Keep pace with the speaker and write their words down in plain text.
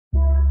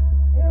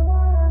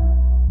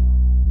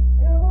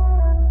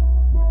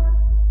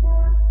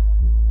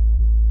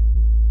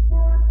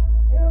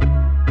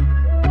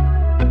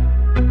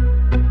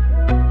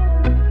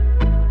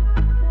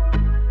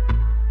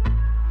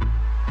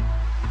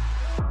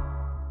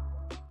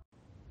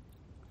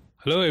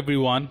Hello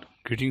everyone,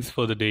 greetings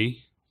for the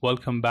day.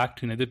 Welcome back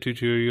to another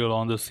tutorial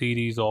on the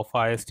series of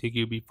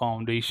ISTQB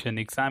Foundation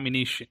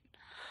examination.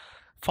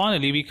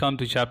 Finally, we come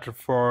to chapter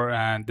 4,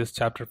 and this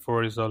chapter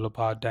 4 is all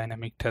about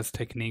dynamic test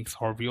techniques,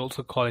 or we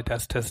also call it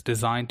as test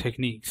design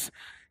techniques.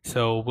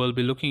 So we'll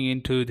be looking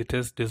into the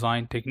test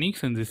design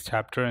techniques in this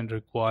chapter, and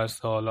requires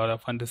a lot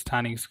of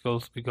understanding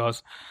skills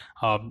because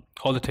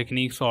all the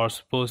techniques are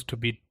supposed to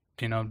be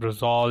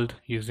resolved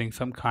using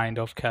some kind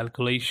of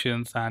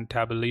calculations and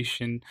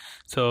tabulation.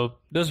 So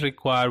does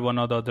require one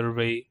or the other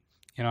way,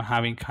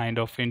 having kind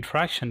of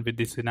interaction with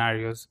the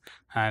scenarios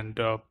and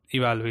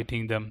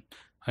evaluating them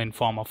in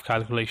form of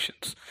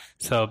calculations.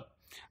 So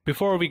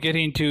before we get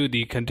into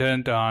the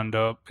content and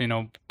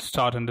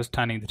start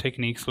understanding the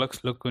techniques,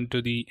 let's look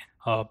into the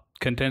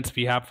contents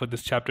we have for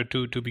this chapter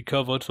 2 to be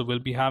covered. So we'll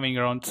be having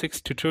around 6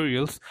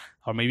 tutorials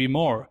or maybe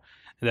more,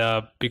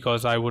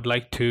 because I would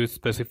like to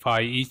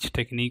specify each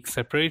technique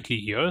separately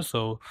here.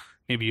 So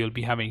maybe you'll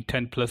be having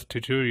 10 plus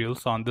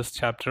tutorials on this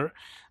chapter.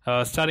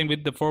 Starting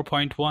with the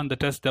 4.1, the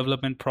test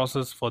development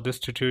process. For this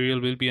tutorial,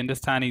 we'll be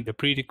understanding the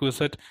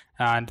prerequisite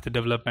and the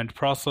development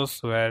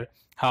process, where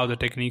how the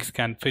techniques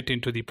can fit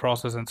into the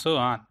process and so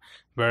on.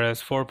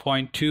 Whereas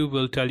 4.2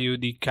 will tell you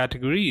the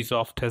categories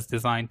of test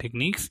design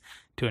techniques,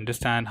 to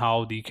understand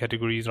how the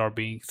categories are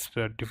being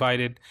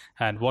divided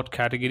and what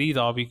categories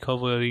are we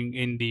covering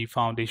in the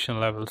foundation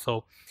level.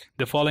 So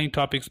the following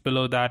topics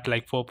below that,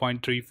 like 4.3,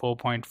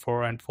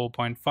 4.4 and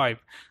 4.5,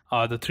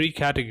 are the 3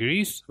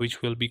 categories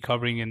which we'll be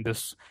covering in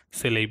this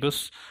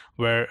syllabus,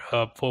 where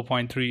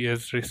 4.3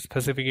 is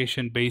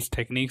specification based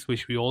techniques,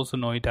 which we also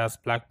know it as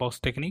black box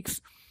techniques.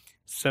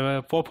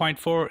 So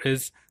 4.4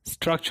 is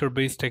structure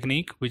based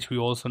technique, which we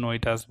also know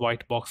it as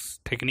white box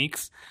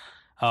techniques.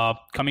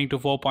 Coming to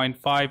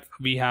 4.5,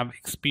 we have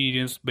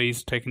experience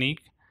based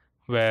technique,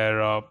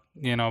 where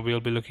we'll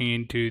be looking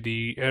into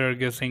the error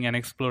guessing and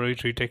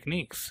exploratory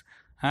techniques.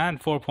 And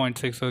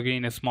 4.6,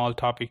 again a small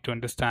topic to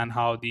understand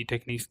how the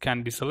techniques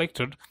can be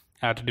selected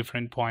at a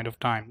different point of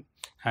time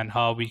and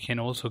how we can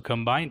also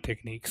combine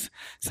techniques.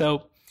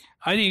 So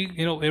I think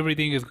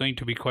everything is going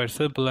to be quite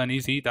simple and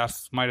easy.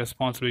 That's my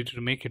responsibility to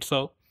make it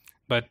so.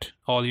 But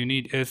all you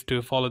need is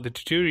to follow the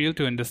tutorial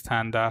to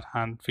understand that,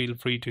 and feel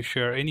free to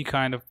share any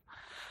kind of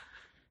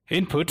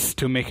inputs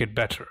to make it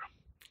better.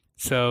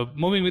 So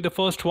moving with the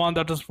first one,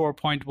 that is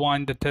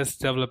 4.1, the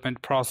test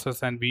development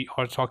process, and we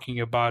are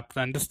talking about the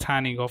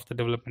understanding of the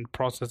development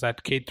process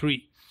at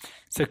K3.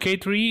 So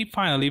K3,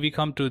 finally we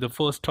come to the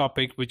first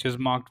topic, which is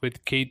marked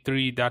with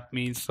K3. That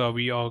means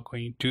we are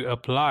going to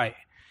apply.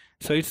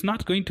 So it's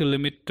not going to be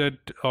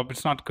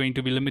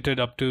limited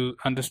up to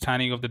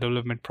understanding of the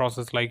development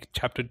process like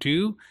chapter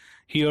 2.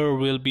 Here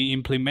we'll be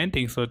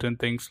implementing certain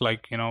things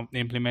like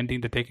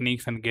implementing the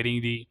techniques and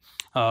getting the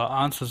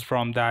answers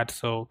from that.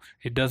 So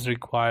it does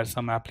require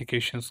some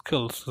application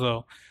skills.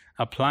 So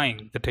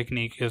applying the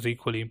technique is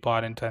equally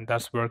important, and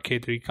that's where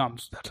K3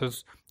 comes. That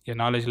is, your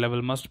knowledge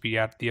level must be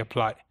at the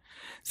apply.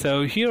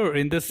 So here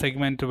in this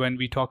segment, when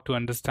we talk to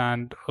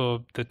understand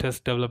the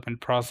test development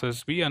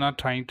process, we are not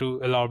trying to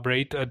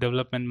elaborate a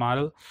development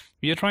model.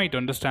 We are trying to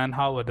understand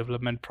how a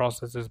development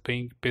process is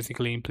being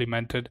basically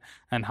implemented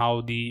and how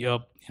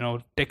the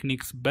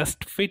techniques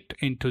best fit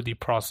into the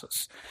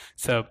process.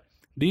 So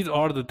these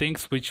are the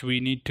things which we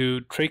need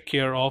to take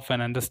care of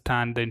and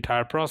understand the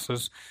entire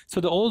process.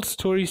 So the whole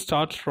story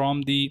starts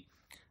from the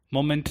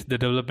moment the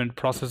development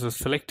process is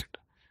selected.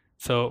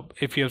 So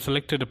if you have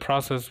selected a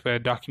process where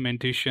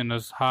documentation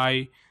is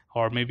high,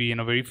 or maybe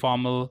very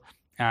formal,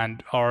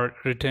 and are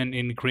written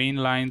in green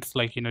lines,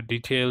 like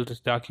detailed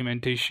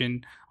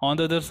documentation. On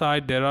the other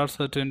side, there are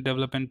certain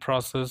development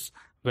process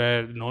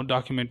where no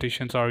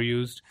documentations are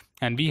used,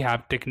 and we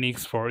have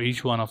techniques for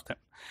each one of them.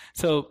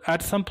 So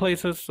at some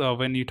places,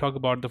 when you talk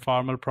about the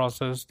formal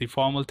process, the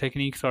formal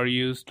techniques are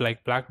used,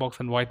 like black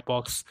box and white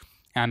box.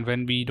 And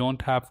when we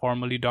don't have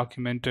formally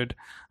documented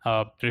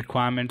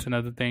requirements and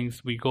other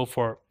things, we go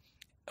for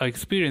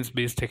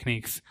experience-based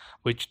techniques,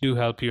 which do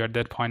help you at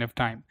that point of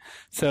time.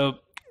 So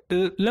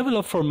the level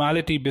of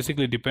formality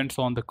basically depends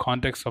on the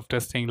context of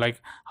testing, like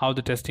how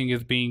the testing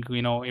is being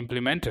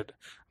implemented,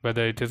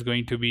 whether it is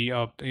going to be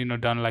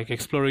done like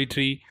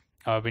exploratory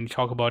when you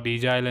talk about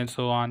agile and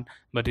so on.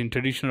 But in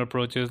traditional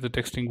approaches, the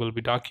testing will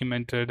be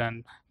documented,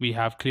 and we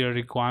have clear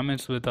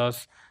requirements with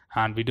us,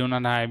 and we do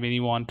not have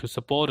anyone to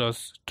support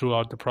us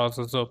throughout the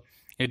process. So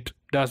it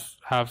does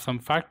have some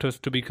factors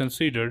to be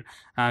considered,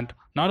 and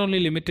not only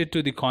limited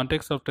to the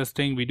context of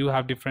testing, we do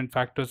have different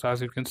factors,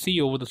 as you can see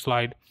over the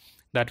slide,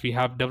 that we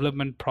have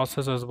development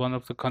process as one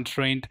of the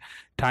constraint,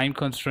 time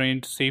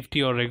constraint,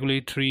 safety or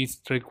regulatory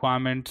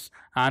requirements,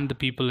 and the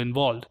people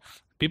involved.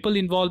 People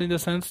involved in the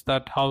sense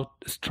that how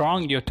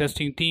strong your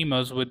testing team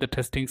is with the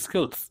testing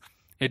skills.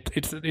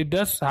 It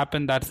does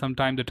happen that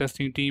sometimes the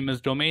testing team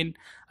is domain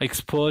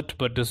expert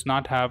but does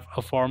not have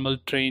a formal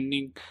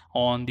training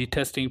on the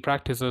testing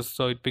practices,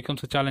 so it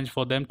becomes a challenge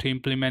for them to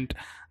implement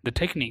the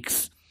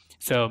techniques.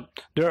 So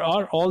there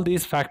are all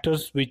these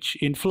factors which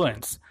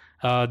influence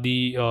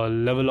the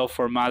level of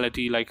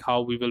formality, like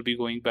how we will be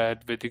going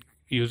bad with the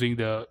using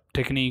the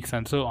techniques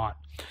and so on.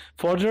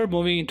 Further,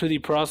 moving into the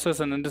process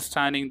and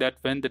understanding that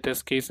when the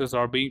test cases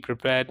are being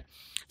prepared,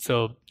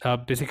 so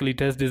basically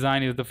test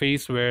design is the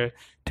phase where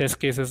test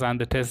cases and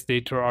the test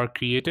data are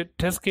created.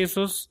 Test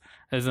cases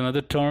is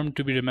another term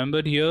to be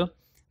remembered here,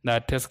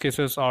 that test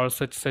cases are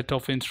such set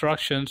of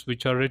instructions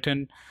which are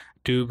written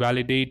to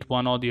validate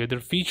one or the other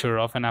feature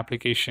of an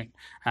application.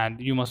 And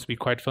you must be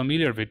quite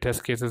familiar with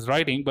test cases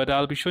writing, but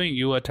I'll be showing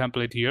you a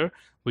template here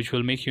which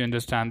will make you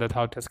understand that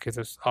how test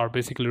cases are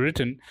basically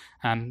written,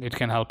 and it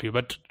can help you.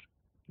 But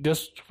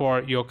just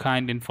for your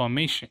kind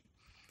information,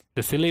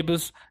 the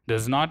syllabus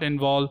does not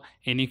involve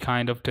any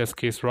kind of test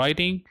case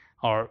writing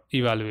or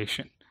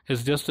evaluation.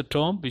 It's just a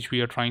term which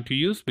we are trying to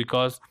use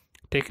because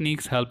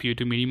techniques help you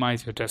to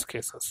minimize your test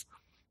cases.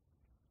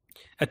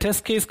 A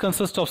test case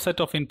consists of a set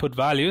of input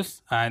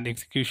values and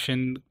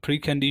execution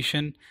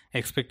precondition,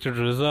 expected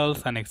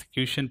results, and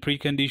execution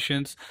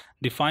preconditions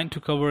defined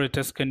to cover a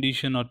test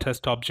condition or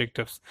test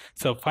objectives.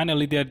 So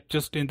finally,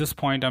 just in this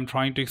point, I'm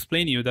trying to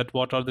explain you that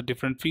what are the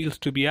different fields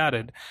to be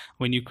added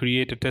when you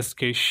create a test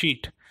case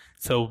sheet.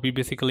 So we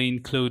basically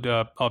include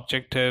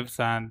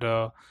objectives, and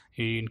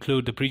you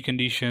include the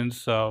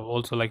preconditions,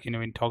 also like, when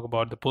you talk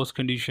about the post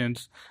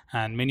conditions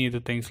and many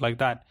other things like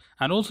that,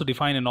 and also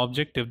define an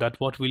objective that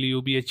what will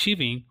you be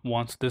achieving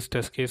once this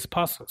test case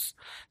passes.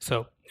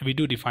 So we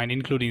do define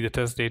including the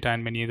test data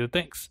and many other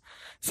things.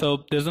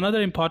 So there's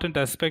another important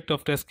aspect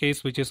of test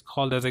case which is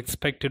called as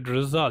expected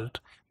result,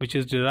 which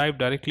is derived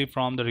directly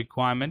from the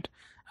requirement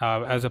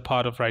as a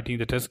part of writing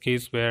the test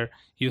case, where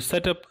you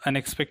set up an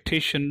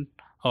expectation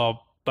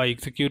by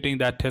executing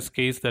that test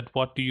case, that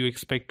what do you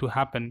expect to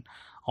happen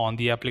on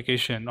the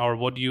application, or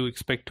what do you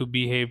expect to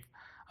behave,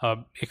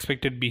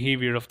 expected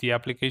behavior of the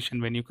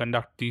application when you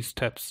conduct these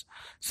steps.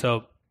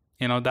 So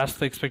that's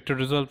the expected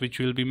result which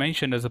will be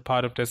mentioned as a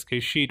part of test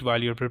case sheet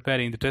while you're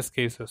preparing the test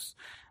cases.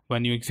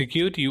 When you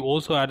execute, you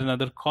also add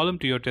another column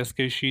to your test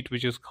case sheet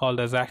which is called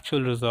as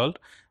actual result,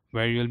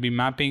 where you'll be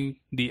mapping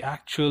the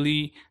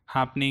actually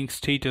happening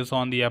status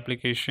on the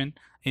application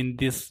in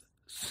this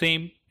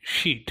same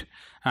sheet,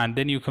 and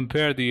then you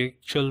compare the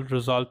actual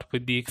result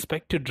with the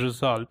expected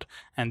result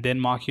and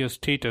then mark your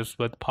status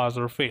with pass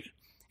or fail.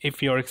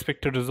 If your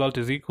expected result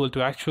is equal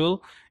to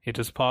actual, it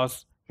is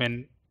pass.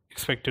 When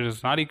expected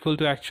is not equal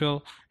to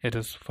actual, it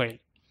is fail.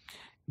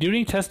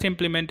 During test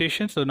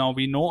implementation, so now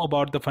we know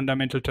about the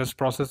fundamental test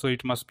process, so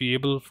it must be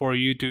able for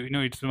you to,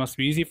 it must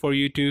be easy for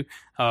you to,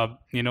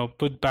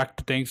 put back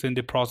the things in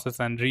the process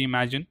and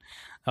reimagine.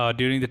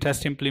 During the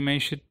test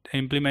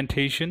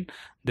implementation,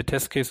 the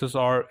test cases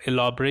are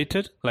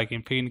elaborated. Like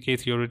in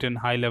case you've written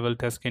high-level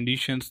test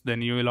conditions,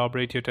 then you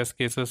elaborate your test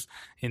cases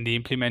in the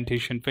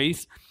implementation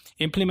phase.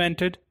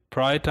 Implemented,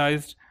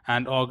 prioritized,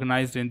 and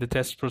organized in the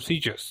test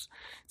procedures.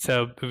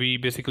 So we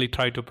basically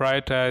try to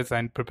prioritize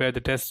and prepare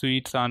the test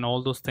suites and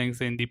all those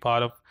things in the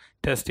part of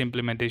test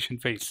implementation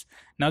phase.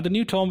 Now the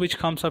new term which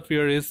comes up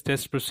here is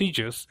test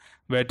procedures,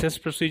 where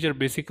test procedure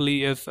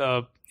basically is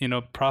a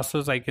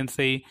process, I can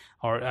say,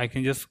 or I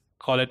can just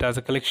call it as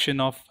a collection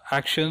of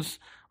actions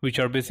which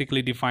are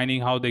basically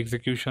defining how the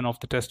execution of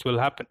the test will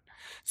happen.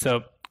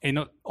 So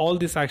all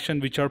these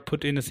actions which are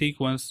put in a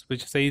sequence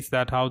which says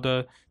that how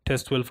the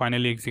test will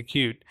finally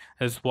execute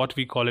is what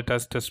we call it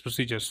as test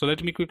procedure. So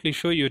let me quickly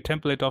show you a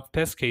template of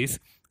test case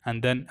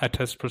and then a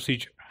test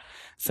procedure.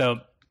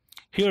 So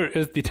here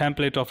is the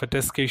template of a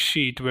test case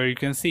sheet, where you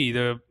can see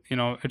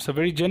it's a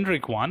very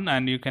generic one,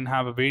 and you can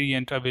have a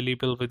variant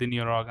available within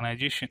your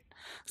organization.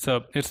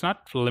 So it's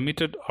not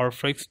limited or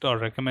fixed or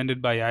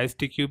recommended by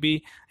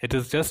ISTQB. It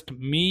is just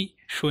me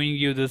showing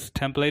you this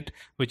template,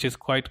 which is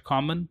quite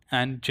common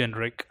and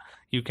generic.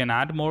 You can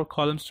add more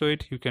columns to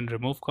it. You can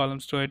remove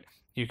columns to it.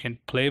 You can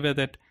play with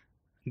it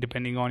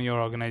depending on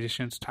your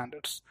organization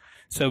standards.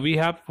 So we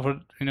have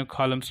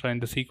columns in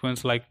the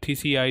sequence like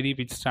TCID,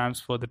 which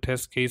stands for the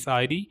test case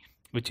ID,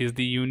 which is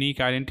the unique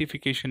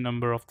identification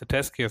number of the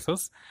test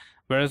cases,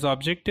 whereas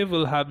objective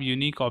will have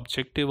unique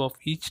objective of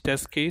each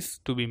test case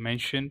to be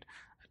mentioned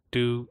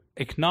to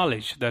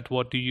acknowledge that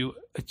what do you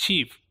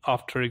achieve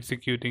after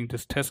executing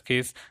this test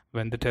case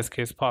when the test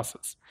case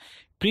passes.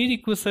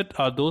 Prerequisite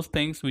are those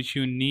things which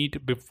you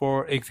need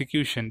before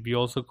execution. We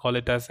also call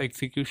it as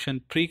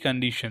execution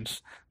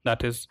preconditions.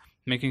 That is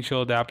making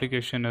sure the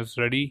application is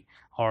ready,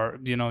 or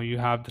you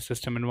have the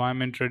system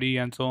environment ready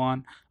and so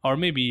on, or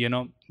maybe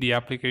the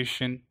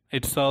application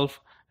itself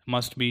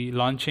must be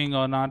launching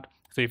or not.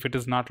 So if it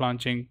is not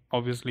launching,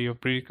 obviously your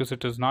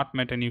prerequisite is not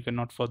met and you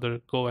cannot further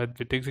go ahead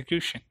with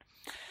execution.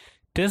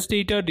 Test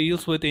data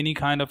deals with any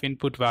kind of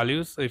input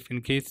values. If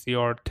in case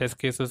your test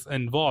cases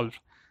involve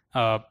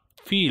a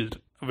field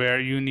where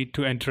you need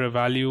to enter a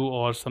value,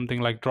 or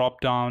something like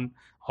drop down,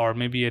 or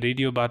maybe a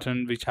radio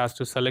button which has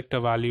to select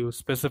a value,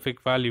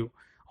 specific value,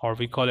 or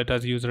we call it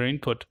as user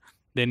input,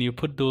 then you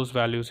put those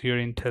values here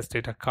in test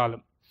data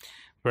column.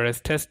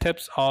 Whereas test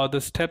steps are the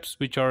steps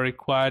which are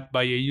required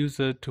by a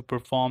user to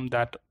perform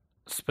that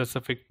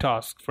specific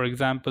task. For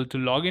example, to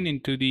log in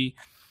into the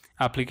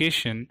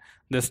application,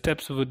 the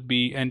steps would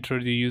be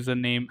enter the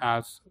username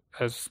as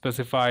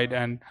specified,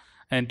 and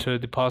enter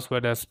the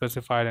password as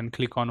specified, and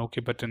click on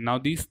OK button. Now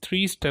these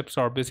three steps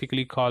are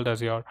basically called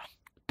as your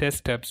test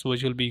steps,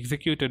 which will be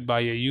executed by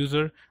a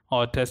user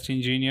or test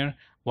engineer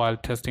while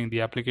testing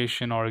the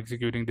application or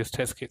executing this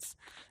test case.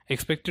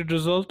 Expected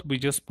result, we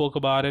just spoke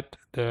about it,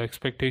 the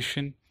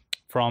expectation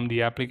from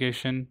the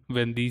application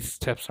when these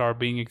steps are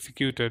being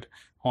executed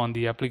on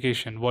the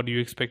application. What do you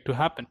expect to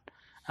happen?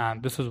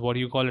 And this is what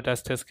you call it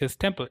as test case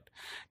template.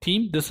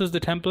 Team, this is the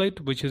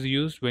template which is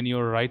used when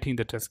you're writing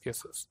the test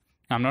cases.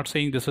 I'm not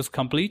saying this is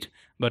complete,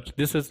 but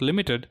this is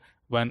limited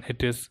when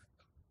it is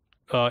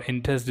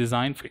in test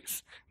design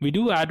phase. We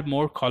do add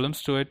more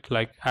columns to it,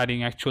 like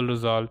adding actual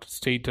result,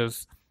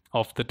 status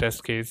of the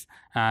test case,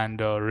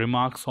 and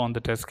remarks on the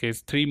test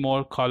case. 3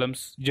 more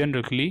columns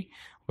generally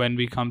when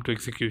we come to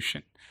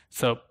execution.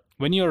 So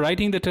when you're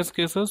writing the test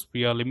cases,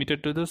 we are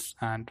limited to this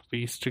and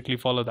we strictly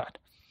follow that.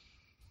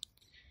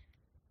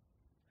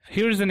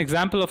 Here is an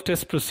example of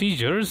test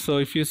procedures. So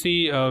if you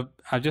see,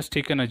 I've just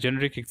taken a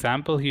generic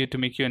example here to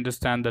make you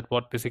understand that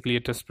what basically a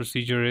test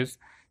procedure is.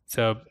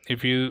 So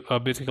if you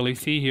basically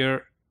see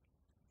here,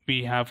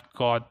 we have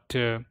got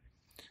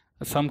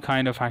some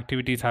kind of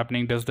activities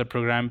happening. Does the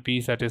program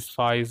P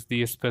satisfies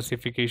the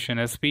specification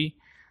SP?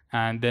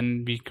 And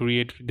then we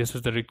create, this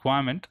is the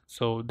requirement.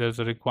 So there's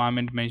a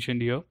requirement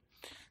mentioned here.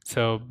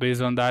 So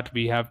based on that,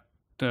 we have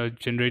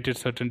generated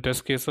certain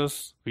test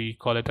cases. We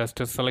call it as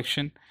test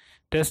selection.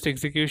 Test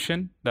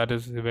execution, that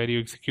is where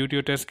you execute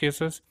your test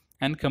cases,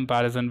 and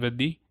comparison with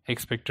the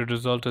expected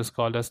result is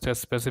called as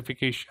test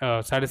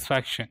specification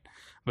satisfaction.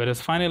 Whereas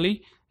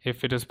finally,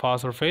 if it is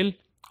pass or fail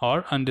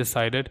or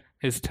undecided,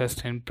 is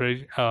test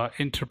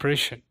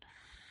interpretation.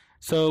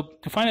 So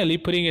finally,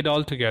 putting it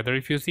all together,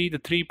 if you see the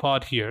 3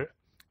 part here,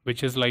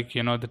 which is like,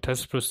 the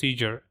test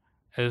procedure,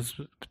 is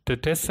the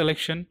test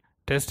selection,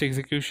 test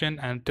execution,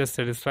 and test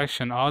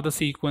satisfaction are the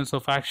sequence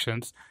of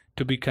actions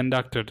to be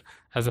conducted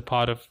as a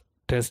part of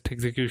test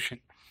execution.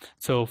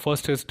 So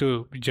first is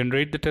to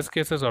generate the test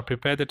cases or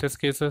prepare the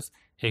test cases,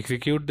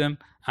 execute them,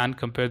 and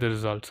compare the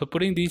results. So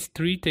putting these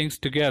 3 things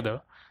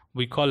together,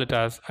 we call it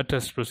as a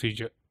test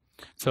procedure.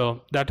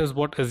 So that is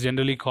what is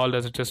generally called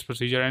as a test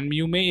procedure, and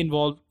you may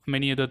involve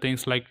many other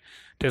things like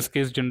test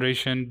case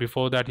generation.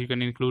 Before that, you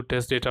can include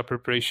test data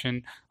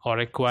preparation or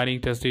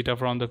acquiring test data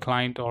from the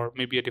client or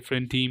maybe a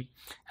different team,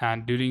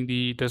 and during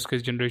the test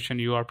case generation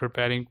you are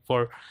preparing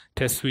for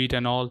test suite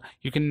and all.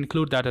 You can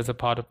include that as a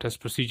part of test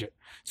procedure.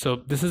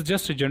 So this is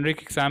just a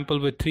generic example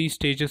with 3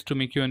 stages to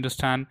make you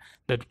understand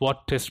that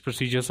what test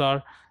procedures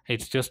are.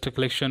 It's just a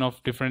collection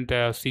of different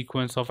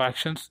sequence of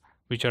actions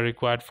which are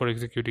required for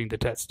executing the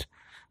test.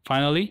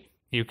 Finally,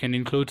 you can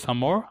include some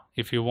more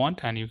if you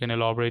want, and you can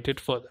elaborate it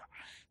further.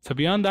 So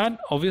beyond that,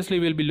 obviously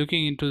we'll be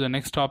looking into the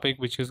next topic,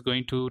 which is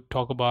going to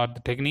talk about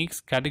the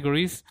techniques,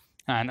 categories,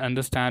 and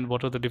understand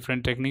what are the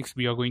different techniques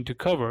we are going to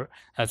cover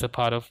as a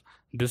part of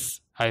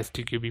this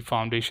ISTQB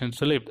Foundation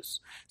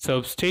syllabus.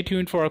 So stay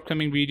tuned for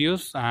upcoming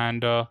videos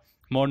and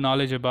more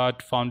knowledge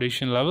about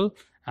foundation level,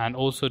 and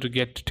also to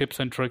get tips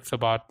and tricks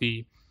about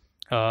the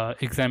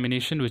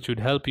examination, which would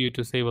help you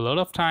to save a lot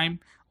of time,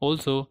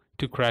 also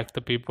to crack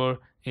the paper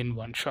in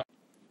one shot.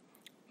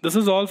 This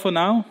is all for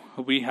now.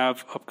 We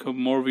have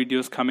more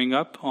videos coming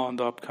up on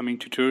the upcoming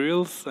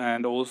tutorials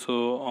and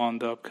also on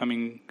the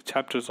upcoming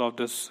chapters of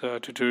this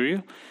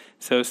tutorial.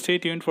 So stay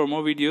tuned for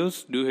more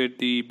videos. Do hit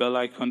the bell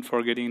icon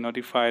for getting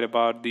notified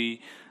about the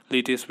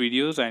latest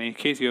videos, and in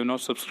case you have not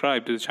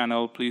subscribed to the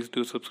channel, please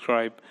do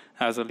subscribe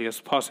as early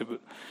as possible,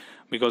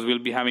 because we'll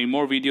be having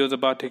more videos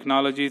about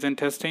technologies and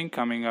testing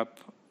coming up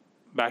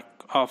back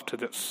after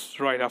this,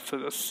 right after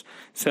this.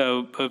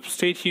 So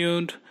stay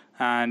tuned,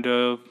 and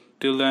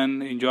till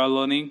then, enjoy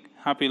learning,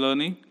 happy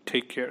learning,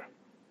 take care.